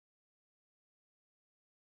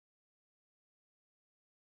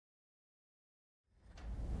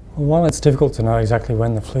Well, while it's difficult to know exactly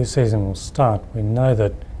when the flu season will start, we know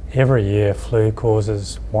that every year flu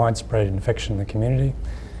causes widespread infection in the community,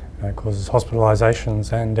 causes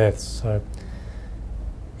hospitalisations and deaths. So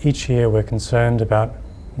each year we're concerned about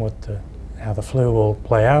how the flu will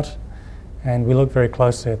play out, and we look very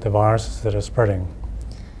closely at the viruses that are spreading.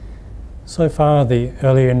 So far, the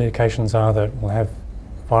earlier indications are that we'll have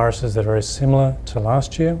viruses that are very similar to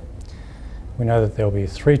last year. We know that there will be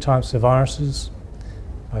 3 types of viruses,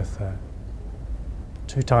 both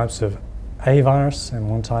 2 types of A virus and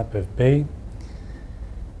 1 type of B.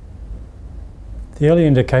 The early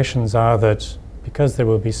indications are that because there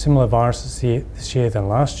will be similar viruses this year than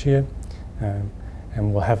last year,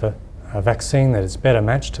 and we'll have a vaccine that is better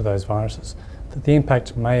matched to those viruses, that the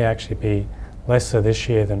impact may actually be lesser this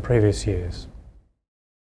year than previous years.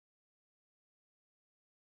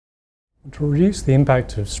 To reduce the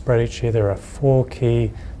impact of spread each year, there are 4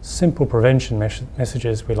 key simple prevention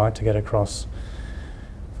messages we'd like to get across.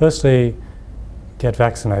 Firstly, get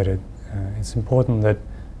vaccinated. It's important that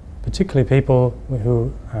particularly people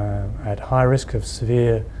who are at high risk of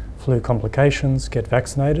severe flu complications get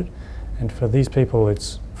vaccinated, and for these people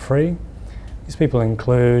it's free. These people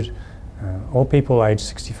include all people aged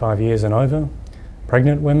 65 years and over,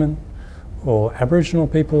 pregnant women, or Aboriginal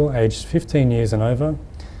people aged 15 years and over,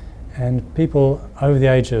 and people over the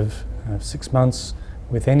age of 6 months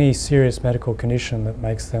with any serious medical condition that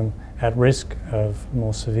makes them at risk of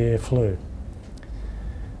more severe flu.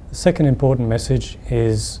 The second important message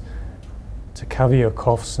is to cover your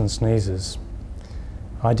coughs and sneezes.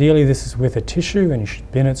 Ideally, this is with a tissue, and you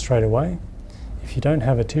should bin it straight away. If you don't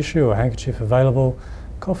have a tissue or handkerchief available,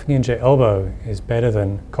 coughing into your elbow is better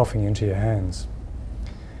than coughing into your hands.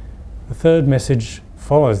 The third message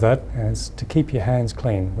follows that, and it's to keep your hands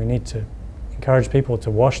clean. We need to encourage people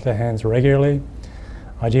to wash their hands regularly,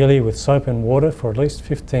 ideally with soap and water for at least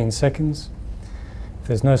 15 seconds. If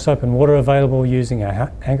there's no soap and water available, using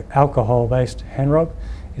an alcohol-based hand rub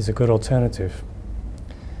is a good alternative.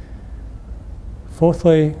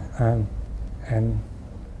 Fourthly, and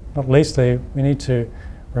not leastly, we need to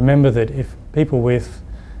remember that if people with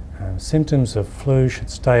symptoms of flu should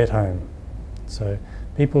stay at home. So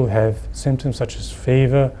people who have symptoms such as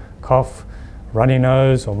fever, cough, runny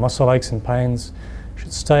nose or muscle aches and pains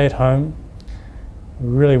should stay at home. We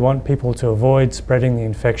really want people to avoid spreading the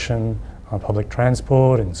infection on public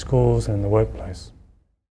transport, in schools and in the workplace.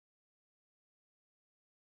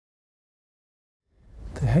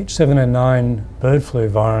 The H7N9 bird flu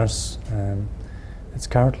virus that's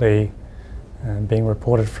currently being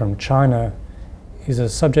reported from China is a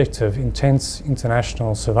subject of intense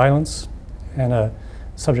international surveillance and a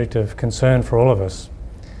subject of concern for all of us.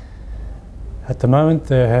 At the moment,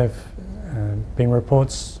 there have been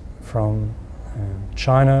reports from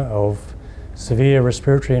China of severe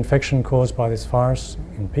respiratory infection caused by this virus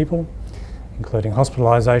in people, including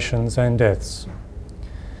hospitalisations and deaths.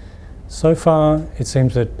 So far, it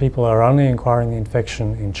seems that people are only acquiring the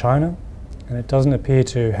infection in China, and it doesn't appear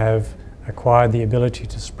to have acquired the ability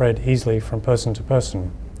to spread easily from person to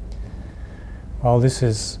person. While this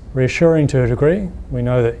is reassuring to a degree, we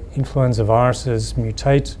know that influenza viruses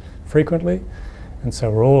mutate frequently, and so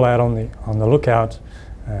we're all out on the lookout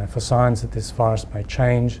for signs that this virus may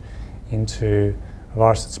change into a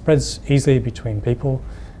virus that spreads easily between people,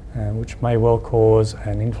 which may well cause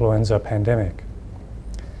an influenza pandemic.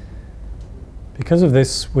 Because of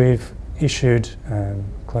this, we've issued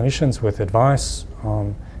clinicians with advice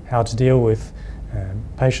on how to deal with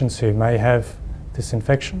patients who may have this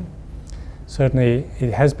infection. Certainly,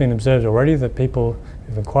 it has been observed already that people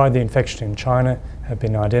who've acquired the infection in China have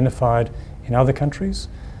been identified in other countries.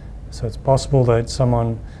 So it's possible that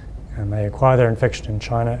someone may acquire their infection in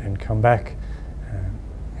China and come back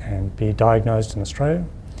and be diagnosed in Australia.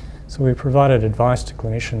 So we provided advice to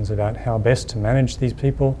clinicians about how best to manage these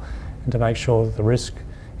people and to make sure that the risk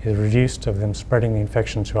is reduced of them spreading the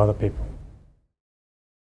infection to other people.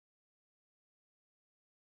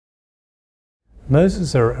 MERS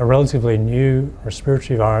is a relatively new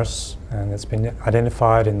respiratory virus that's been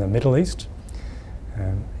identified in the Middle East.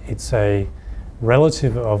 It's a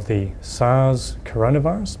relative of the SARS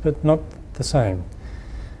coronavirus, but not the same.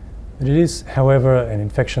 But it is, however, an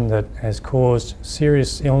infection that has caused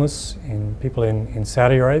serious illness in people in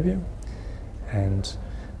Saudi Arabia and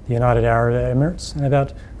the United Arab Emirates and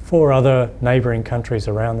about 4 other neighbouring countries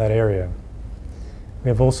around that area. We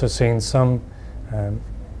have also seen some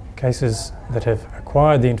cases that have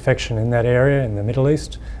acquired the infection in that area in the Middle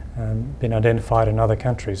East been identified in other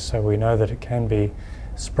countries, so we know that it can be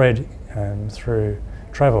spread through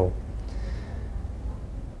travel.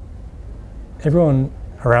 Everyone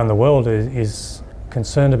around the world is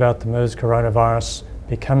concerned about the MERS coronavirus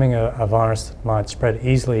becoming a virus that might spread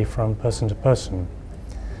easily from person to person.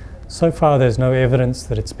 So far there's no evidence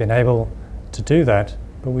that it's been able to do that,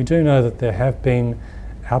 but we do know that there have been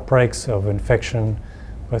outbreaks of infection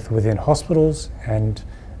both within hospitals and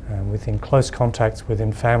within close contacts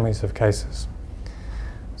within families of cases.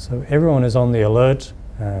 So everyone is on the alert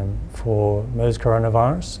for MERS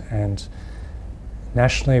coronavirus, and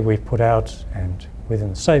nationally we've put out, and within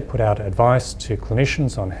the state put out, advice to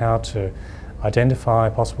clinicians on how to identify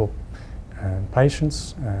possible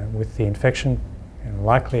patients with the infection,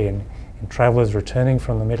 likely in travellers returning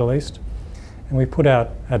from the Middle East. And we put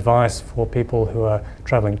out advice for people who are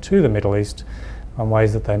travelling to the Middle East on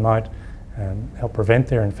ways that they might help prevent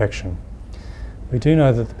their infection. We do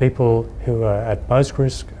know that the people who are at most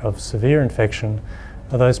risk of severe infection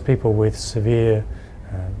are those people with severe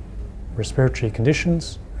respiratory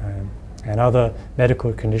conditions and other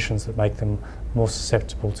medical conditions that make them more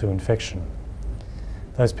susceptible to infection.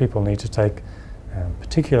 Those people need to take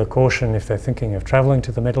particular caution if they're thinking of travelling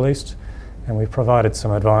to the Middle East, and we've provided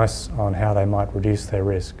some advice on how they might reduce their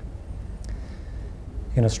risk.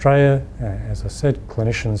 In Australia, as I said,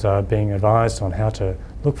 clinicians are being advised on how to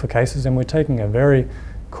look for cases, and we're taking a very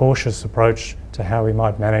cautious approach to how we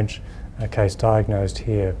might manage a case diagnosed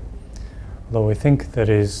here. Although we think that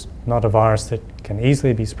it is not a virus that can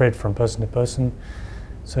easily be spread from person to person,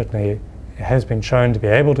 certainly it has been shown to be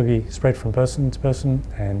able to be spread from person to person,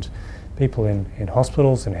 and people in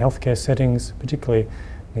hospitals and healthcare settings particularly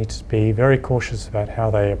need to be very cautious about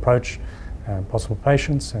how they approach possible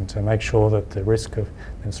patients, and to make sure that the risk of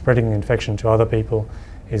them spreading the infection to other people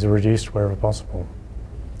is reduced wherever possible.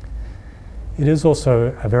 It is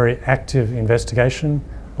also a very active investigation.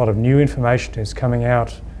 A lot of new information is coming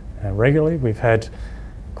out regularly. We've had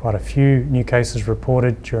quite a few new cases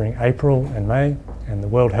reported during April and May, and the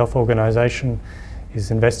World Health Organization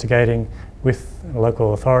is investigating with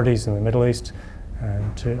local authorities in the Middle East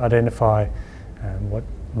to identify what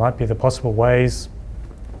might be the possible ways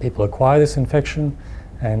people acquire this infection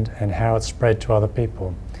and how it's spread to other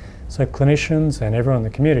people. So clinicians and everyone in the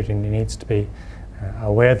community needs to be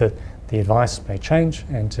aware that the advice may change,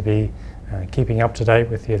 and to be keeping up to date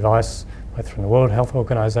with the advice both from the World Health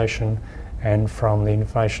Organization and from the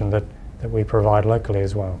information that we provide locally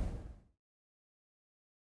as well.